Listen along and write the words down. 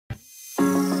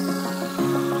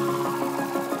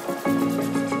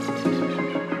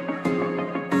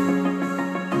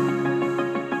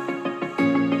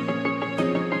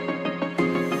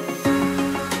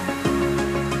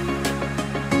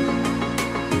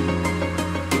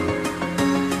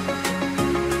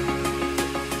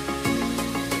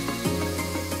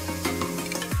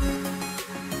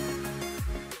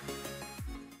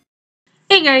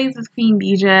Hey guys, it's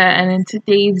Queendija, and in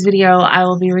today's video, I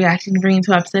will be reacting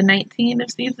to episode 19 of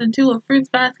season 2 of Fruits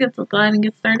Basket. So go ahead and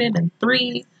get started in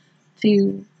 3,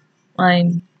 2,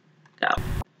 1, go.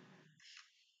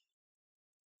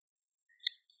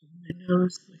 My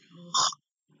nose is like,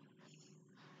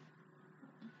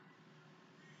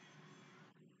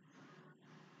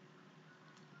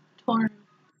 torn.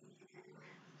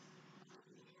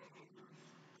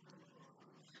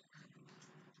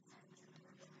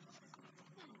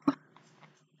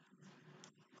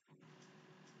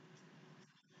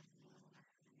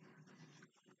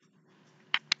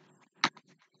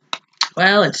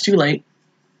 Well, it's too late.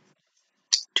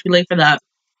 Too late for that.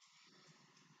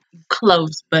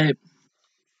 Close, but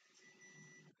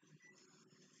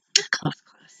close.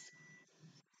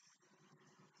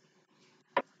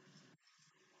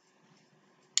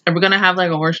 And we're gonna have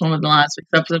like a worse one with the last week's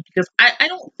episode because I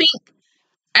don't think,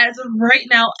 as of right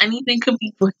now, anything could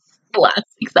be with last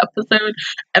week's episode.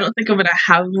 I don't think I'm gonna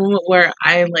have a moment where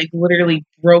I like literally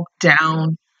broke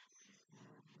down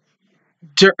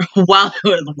while I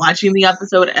was watching the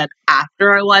episode and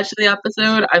after I watched the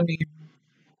episode. I mean,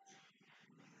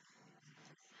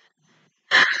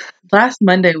 last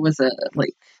Monday was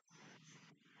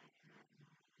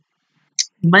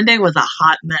Monday was a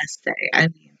hot mess day. I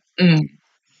mean,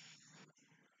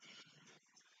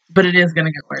 but it is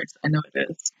gonna get worse. I know it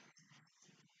is.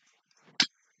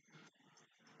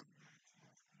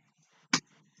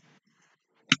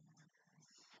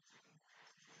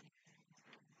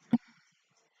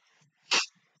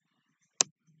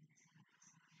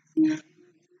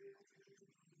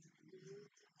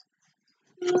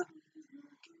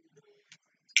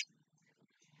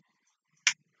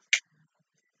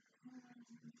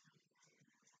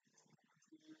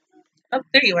 Oh,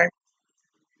 there you are.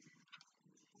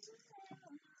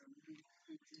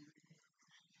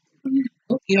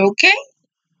 You okay?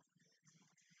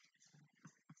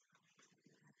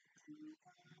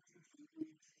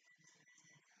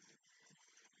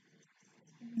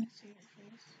 Let me see your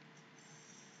face.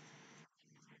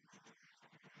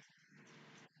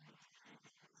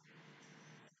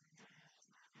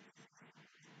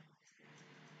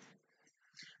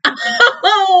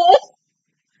 Oh,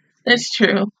 that's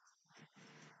true.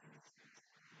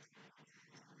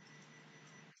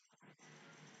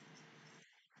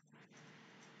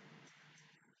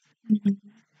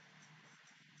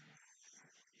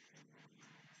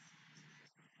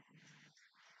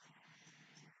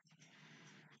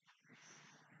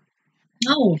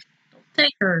 No, don't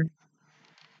take her.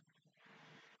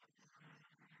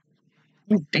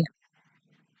 Oh, damn.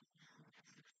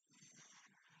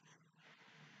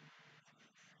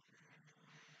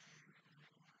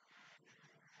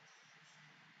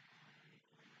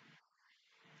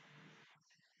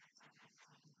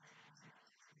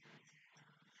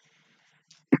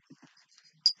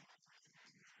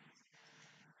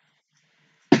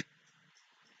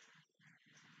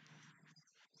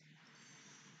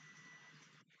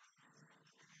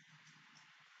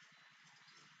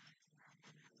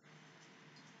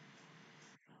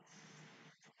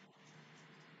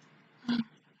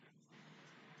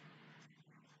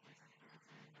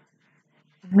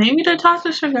 Maybe to talk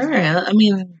to Sugar. I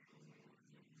mean,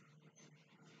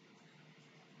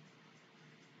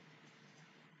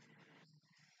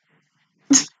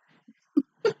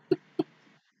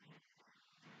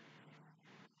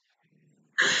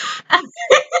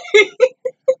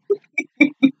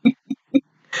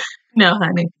 no,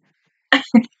 honey.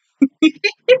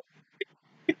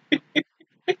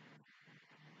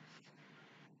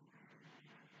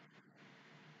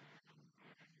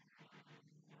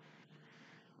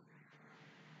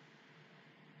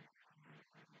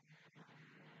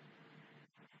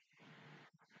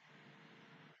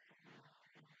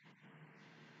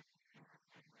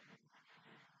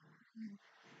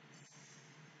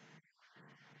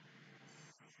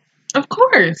 Of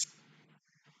course.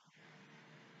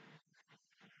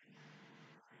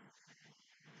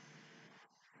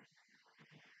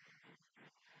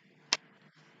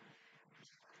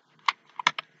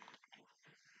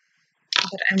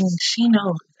 But I mean, she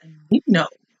knows, and we know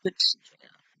that she can.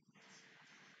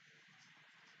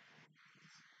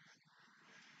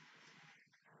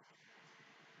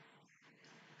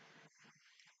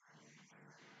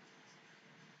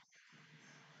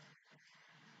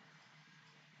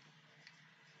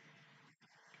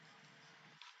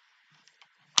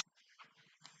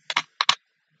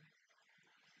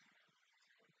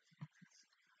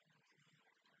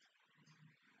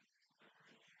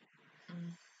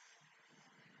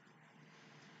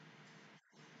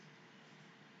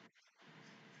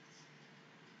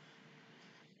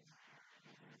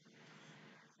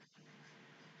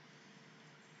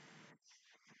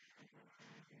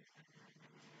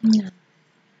 Yeah.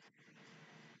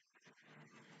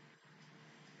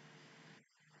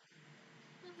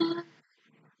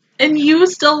 And you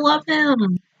still love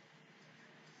him.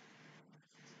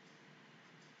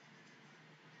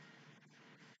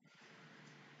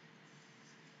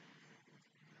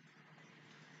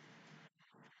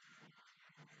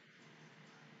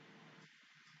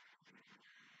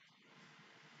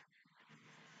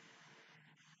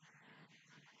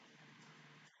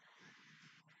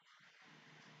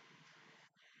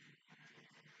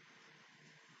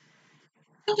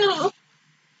 Oh,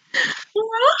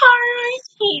 I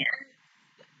can't.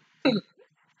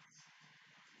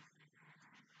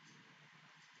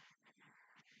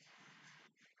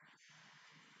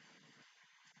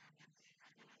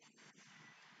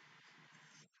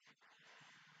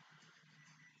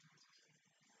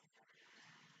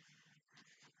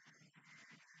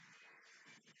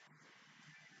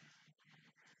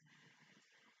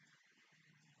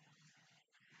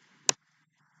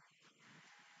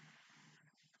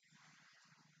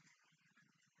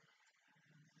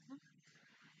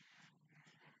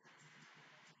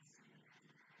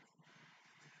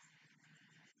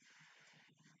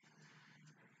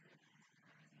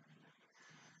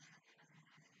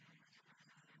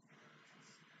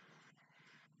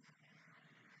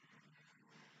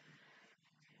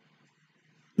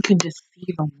 You can just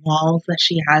see the walls that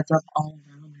she has up all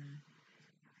around her.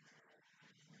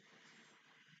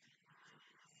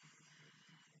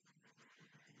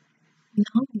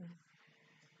 No.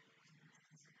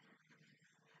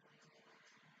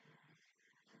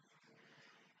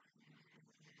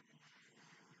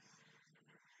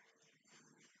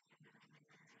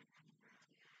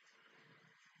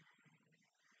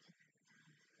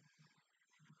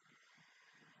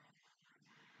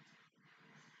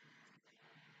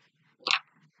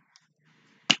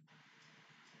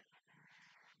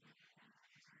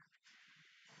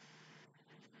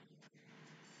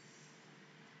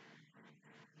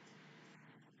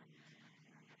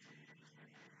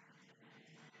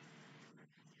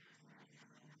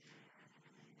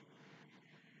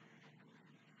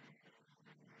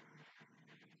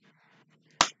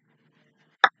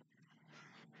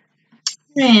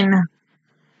 Then,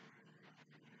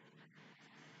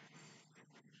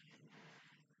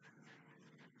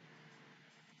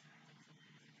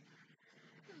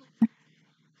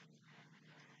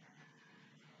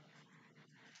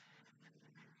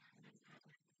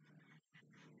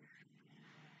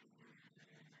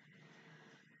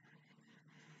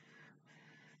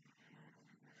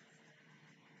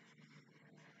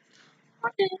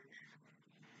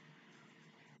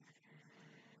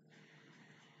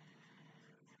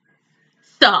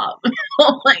 stop.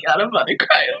 Oh my god, I'm about to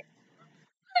cry.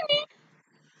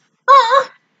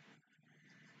 Ah.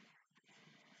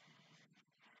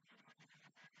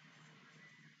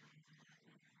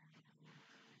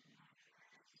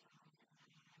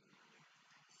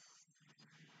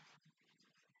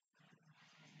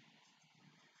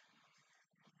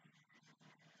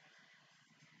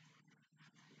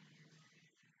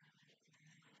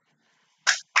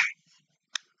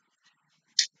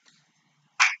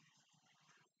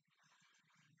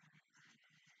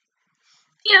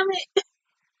 Damn it.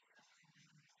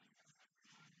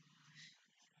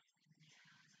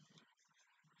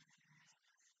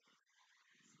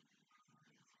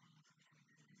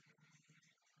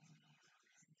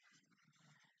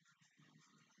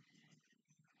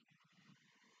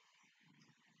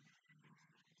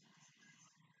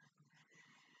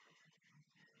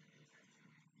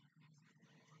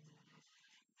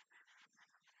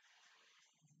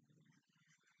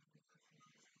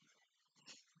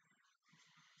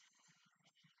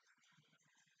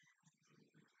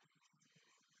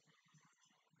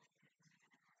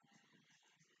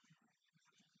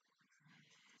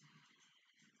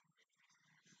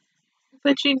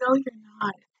 But you know you're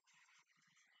not.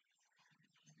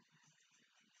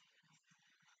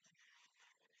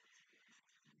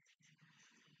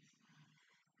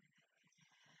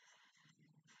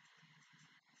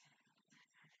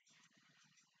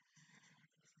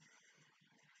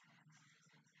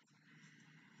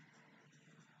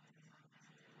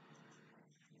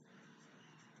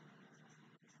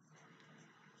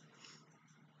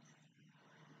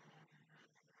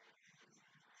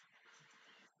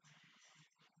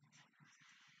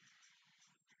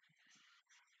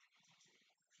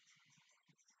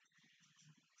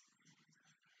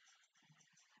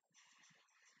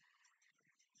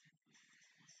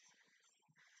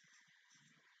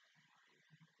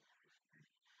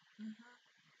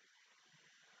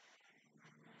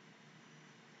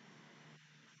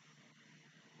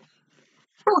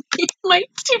 my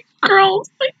two girls.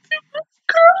 My two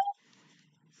girls.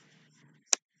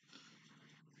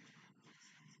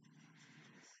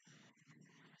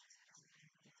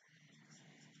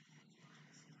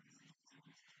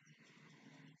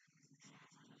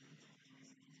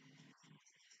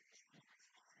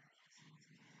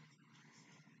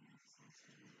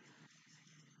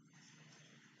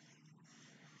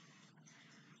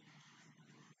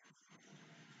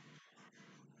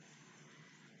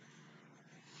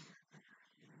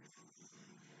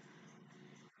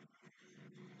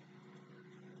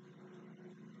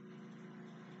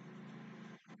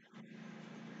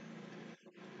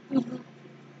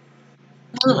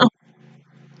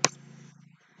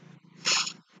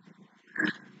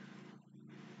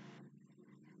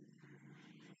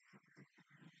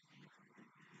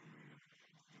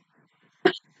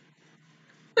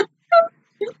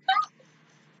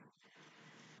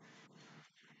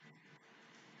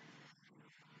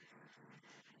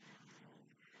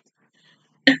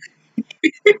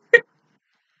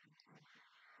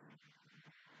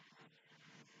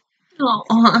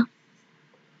 Oh,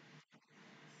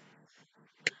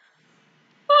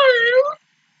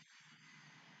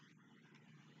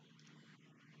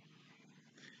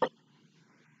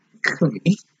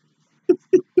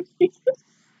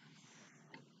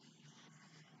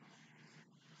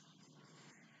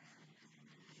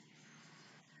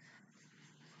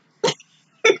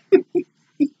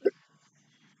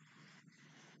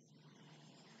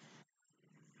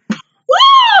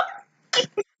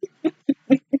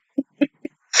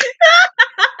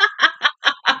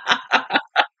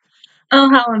 oh,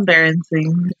 how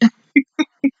embarrassing.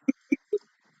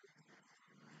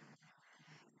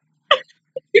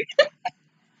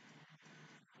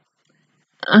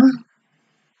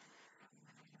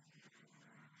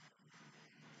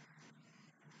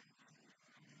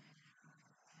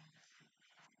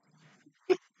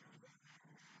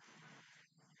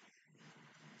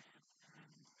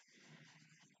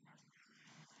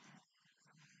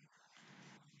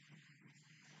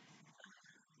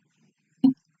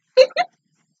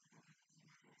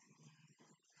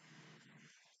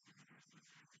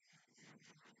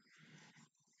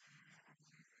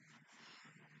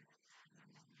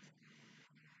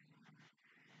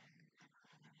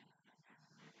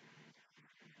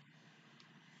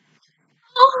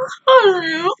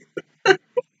 Oh,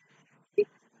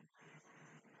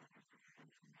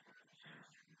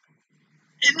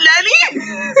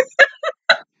 Nanny?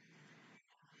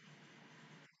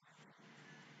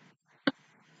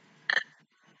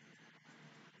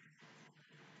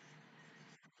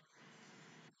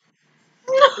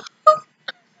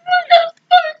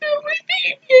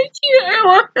 I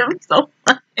love him so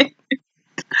much.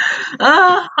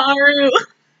 Ah, Haru.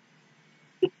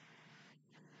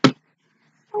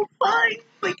 So fine.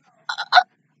 Like,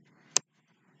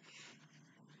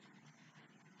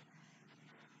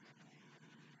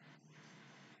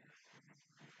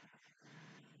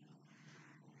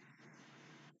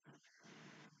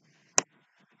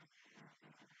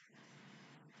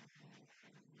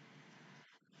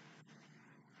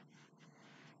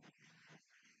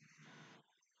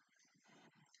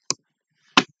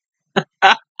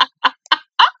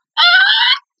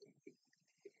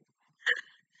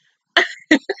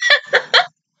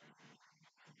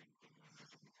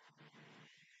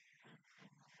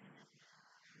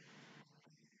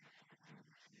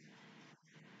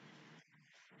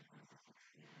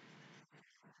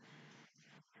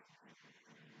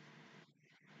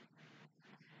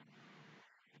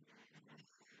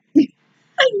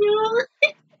 I know.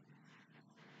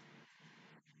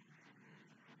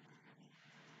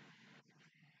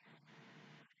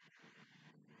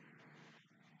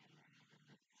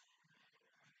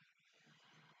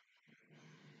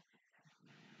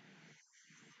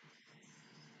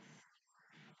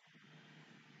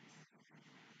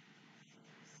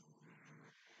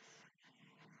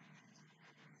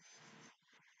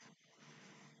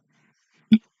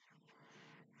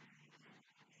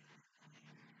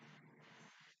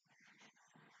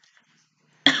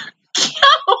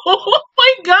 Oh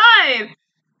my god.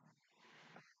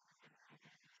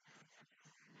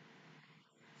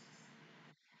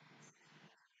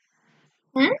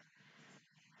 Hmm?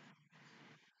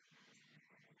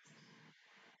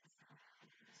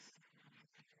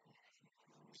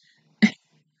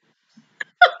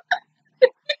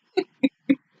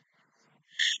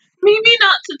 Maybe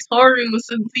not to Toru,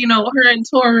 since her and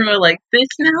Toru are like this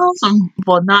now. Some,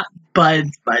 well, not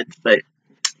buds, but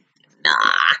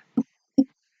nah.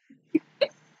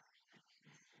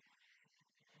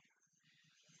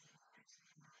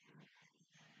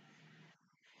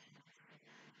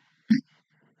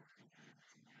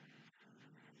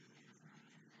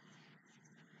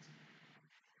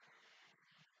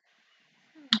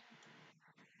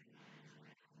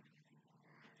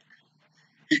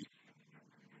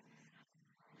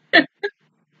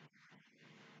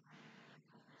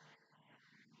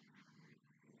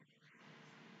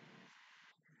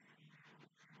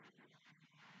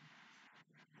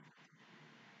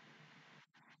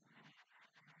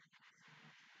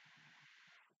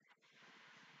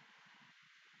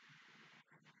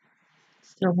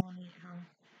 Still want to eat her.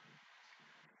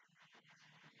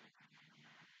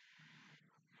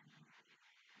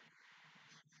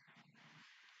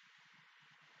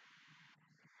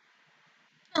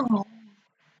 Oh.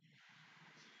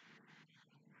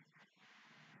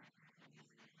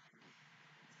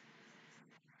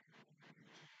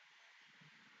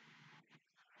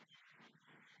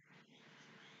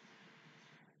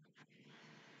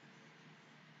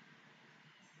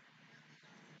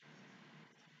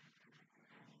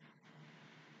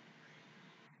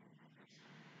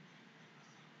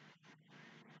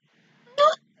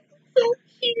 So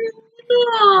cute.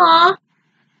 Aww.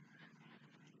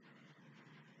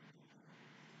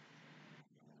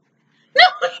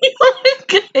 No, you look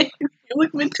good. You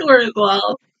look mature as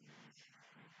well.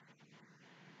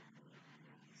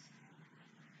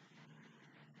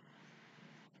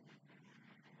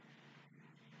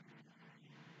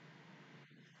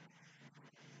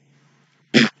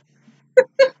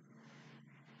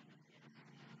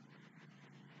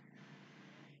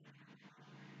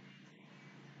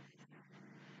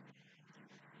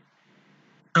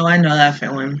 Oh, I know that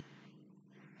feeling.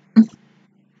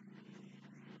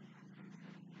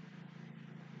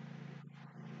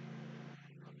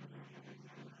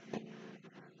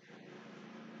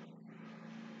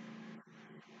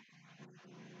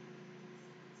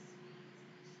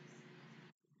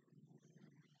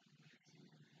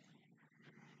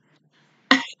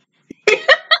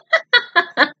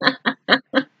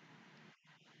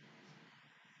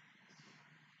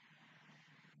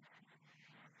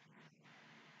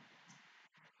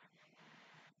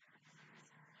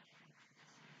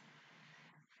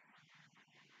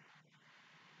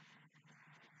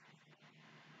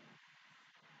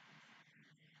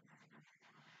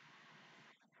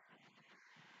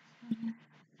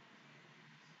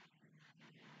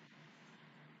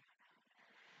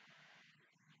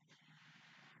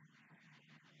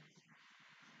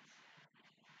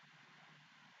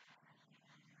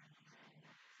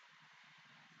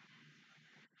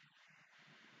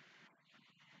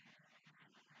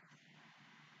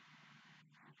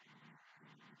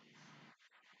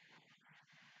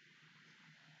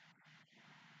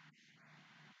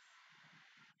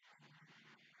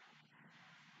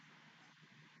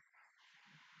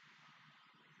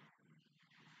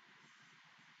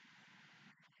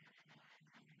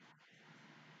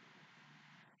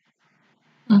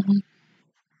 Mm-hmm.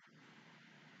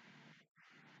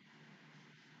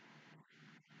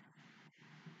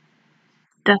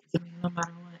 Definitely, no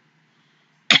matter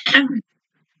what.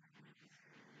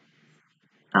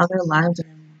 How their lives are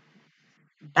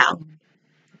bound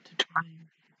to try.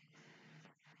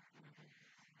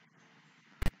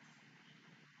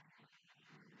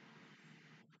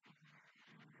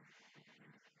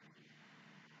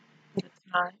 It's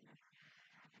not.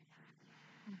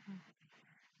 Mm-hmm.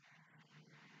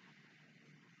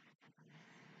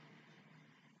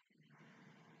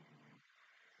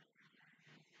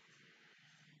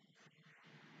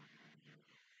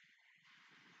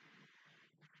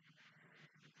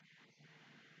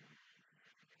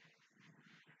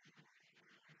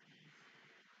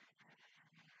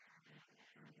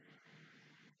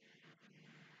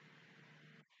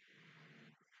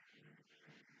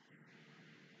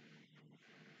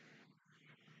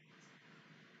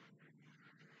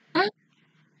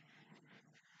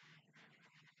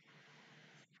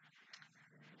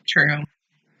 True.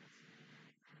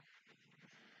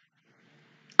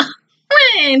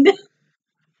 Friend!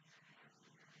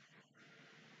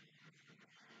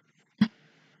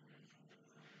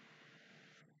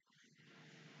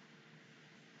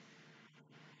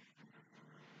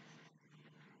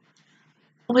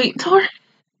 Wait, Tor.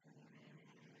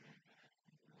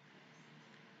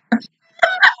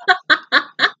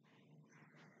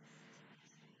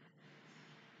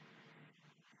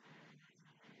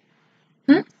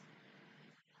 Hmm?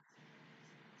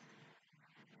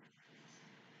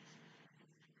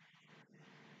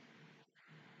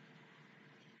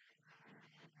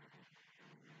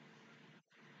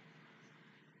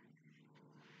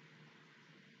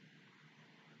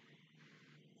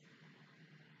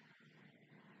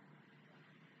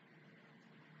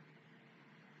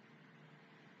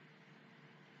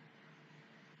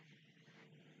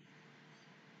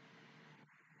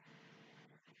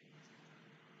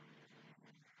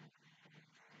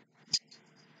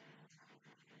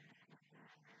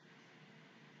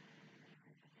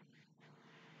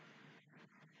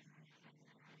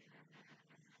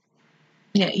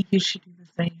 Yeah, you should do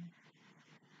the same.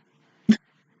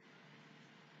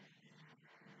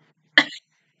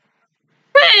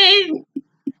 Friend!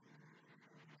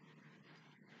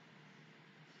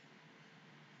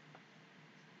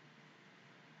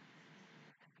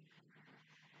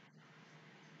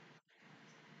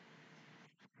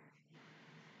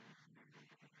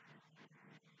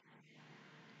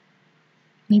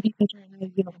 Maybe because right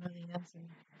now you don't know the answer.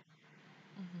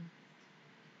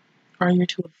 Or you're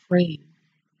too afraid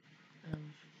of,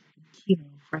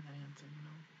 for that answer,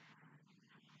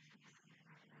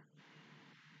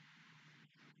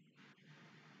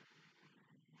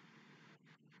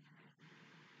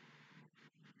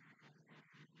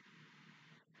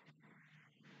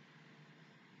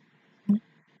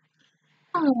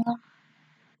 Oh,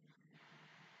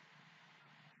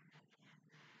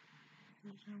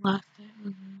 I lost it.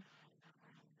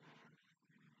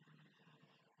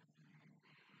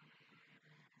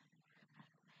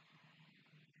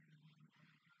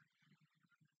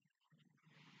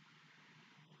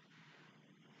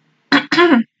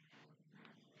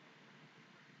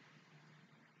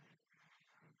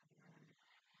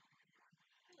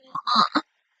 Oh.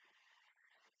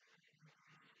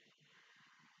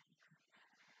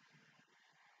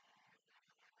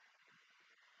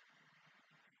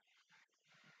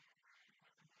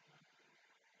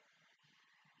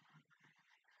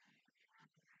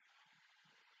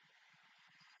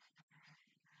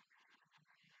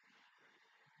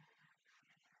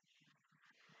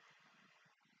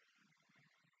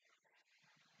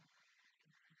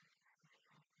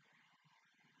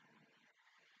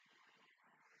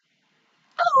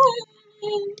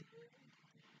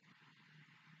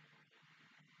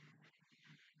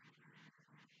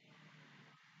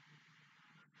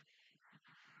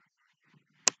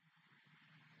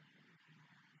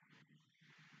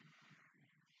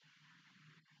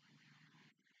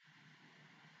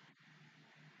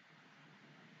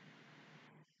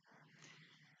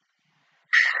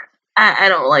 I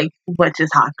don't like what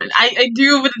just happened. I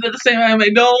do, but at the same time I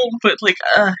don't. But like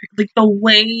the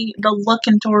way, the look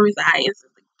in Toru's eyes is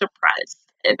like depressed,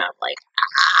 and I'm like,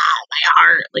 my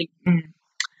heart,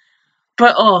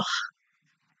 But oh,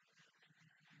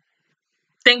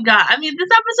 thank God. I mean, this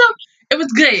episode, it was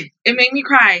good. It made me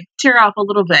cry, tear off a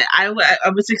little bit. I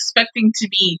was expecting to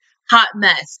be hot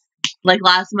mess like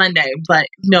last Monday, but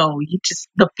no, you just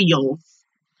the feels.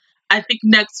 I think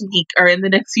next week or in the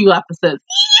next few episodes,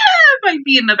 it might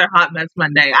be another hot mess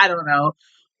Monday. I don't know,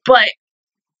 but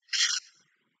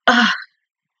uh,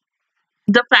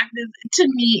 the fact is, to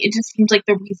me, it just seems like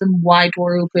the reason why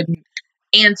Toru couldn't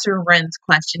answer Ren's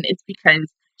question is because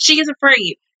she is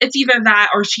afraid. It's either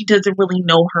that or she doesn't really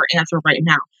know her answer right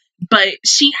now. But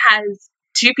she has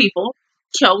two people,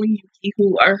 Kyo and Yuki,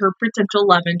 who are her potential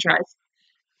love interest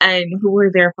and who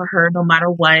are there for her no matter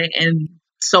what, and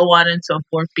so on and so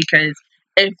forth. Because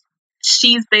if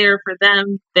she's there for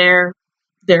them, they're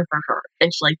there for her.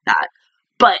 It's like that.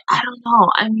 But I don't know.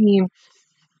 I mean,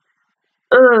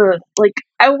 like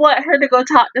I want her to go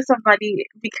talk to somebody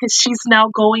because she's now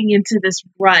going into this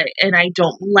rut and I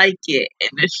don't like it.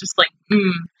 And it's just like,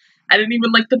 I didn't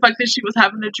even like the fact that she was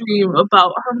having a dream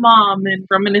about her mom and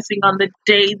reminiscing on the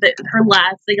day that her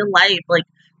last day of life. Like,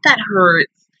 that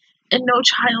hurts. And no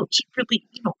child should really,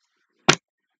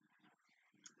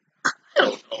 I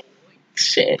don't know.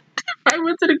 Shit. I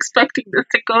wasn't expecting this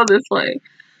to go this way.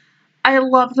 I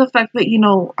love the fact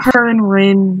that, her and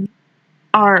Rin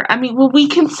are, will we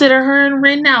consider her and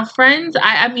Rin now friends?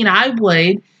 I mean, I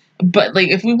would, but like,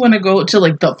 if we want to go to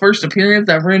like the first appearance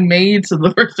that Rin made to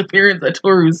the first appearance that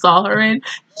Toru saw her in,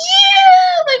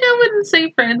 yeah, like I wouldn't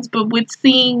say friends, but with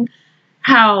seeing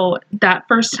how that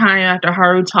first time after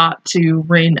Haru talked to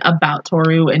Rin about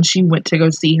Toru and she went to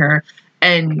go see her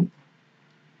and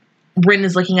Rin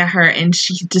is looking at her and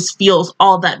she just feels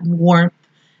all that warmth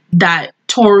that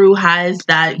Toru has,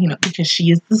 that, because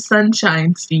she is the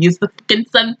sunshine, she is the fucking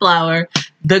sunflower,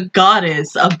 the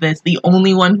goddess of this, the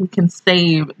only one who can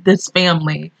save this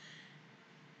family.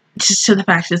 Just to the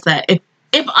fact is that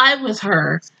if I was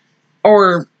her,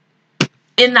 or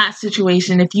in that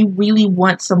situation, if you really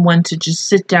want someone to just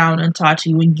sit down and talk to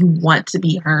you and you want to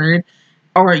be heard,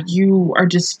 or you are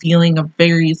just feeling a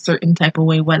very certain type of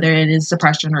way, whether it is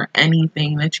depression or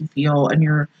anything that you feel, and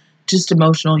you're just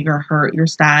emotional, you're hurt, you're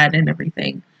sad and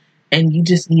everything, and you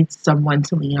just need someone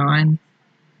to lean on,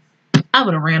 I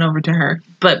would have ran over to her.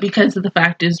 But because of the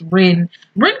fact is Rin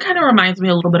kind of reminds me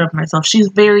a little bit of myself. She's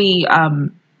very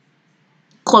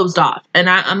closed off, and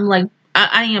I'm like,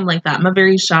 I am like that. I'm a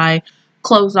very shy,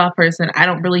 closed off person. I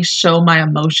don't really show my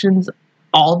emotions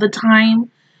all the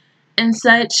time and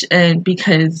such, and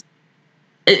because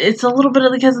it's a little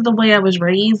bit because of the way I was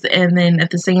raised, and then at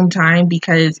the same time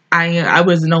because I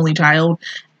was an only child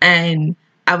and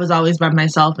I was always by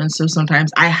myself, and so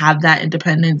sometimes I have that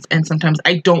independence and sometimes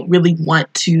I don't really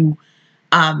want to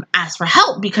ask for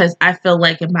help because I feel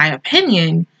like, in my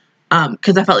opinion,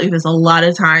 because I felt like there's a lot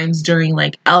of times during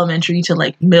like elementary to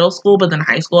like middle school, but then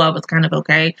high school I was kind of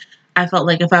okay. I felt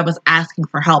like if I was asking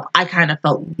for help, I kind of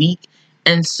felt weak.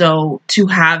 And so to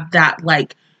have that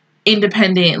like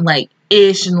independent like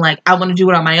ish and like I want to do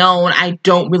it on my own, I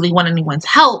don't really want anyone's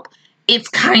help. It's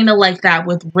kind of like that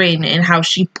with Rin and how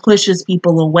she pushes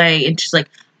people away and she's like,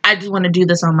 I just want to do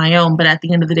this on my own. But at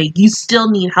the end of the day, you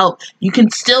still need help. You can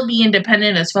still be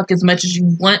independent as fuck as much as you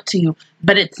want to,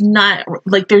 but it's not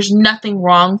like there's nothing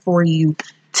wrong for you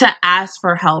to ask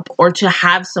for help or to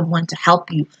have someone to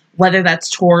help you, whether that's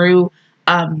Toru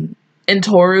and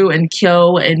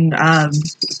Kyo and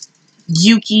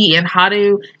Yuki and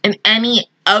Haru and any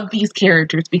of these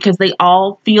characters, because they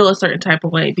all feel a certain type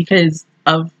of way because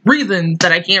of reasons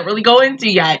that I can't really go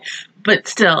into yet. But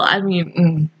still, I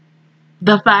mean,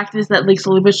 the fact is that like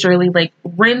slowly but surely, like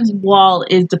Rin's wall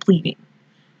is depleting.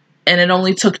 And it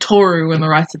only took Toru and the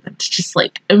rest of them to just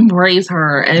like embrace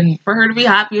her and for her to be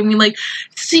happy. I mean, like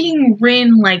seeing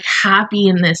Rin like happy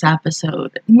in this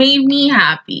episode made me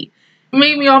happy.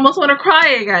 Made me almost want to cry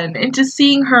again. And just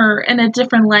seeing her in a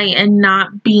different light and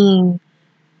not being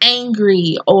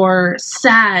angry or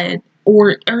sad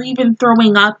or even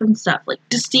throwing up and stuff. Like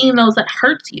just seeing those that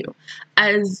hurts you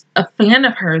as a fan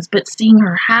of hers, but seeing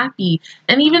her happy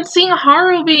and even seeing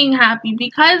Haru being happy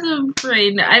because of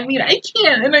Rin. I mean, I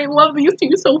can't, and I love these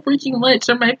two so freaking much.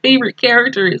 They're my favorite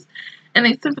characters and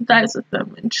I sympathize with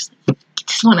them and just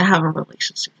want to have a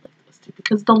relationship like those two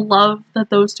because the love that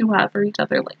those two have for each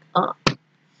other, like, I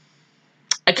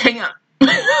can't.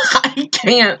 I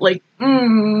can't, like,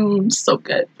 so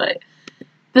good, but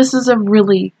this is a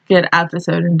really good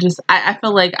episode, and just, I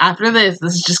feel like after this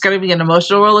is just going to be an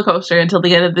emotional roller coaster until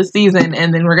the end of this season,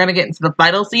 and then we're going to get into the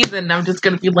final season, and I'm just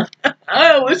going to be like,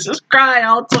 oh, let's just cry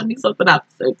all 20-something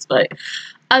episodes, but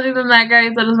other than that,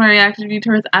 guys, that is my reaction to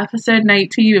towards episode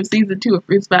 19 of season 2 of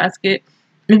Fruits Basket.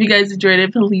 If you guys enjoyed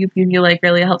it, please give me a like,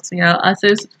 really helps me out. Also,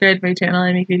 subscribe to my channel,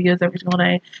 I make videos every single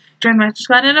day. Join my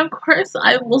squad, and of course,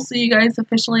 I will see you guys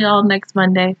officially all next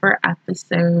Monday for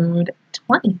episode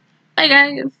 20. Bye,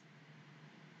 guys!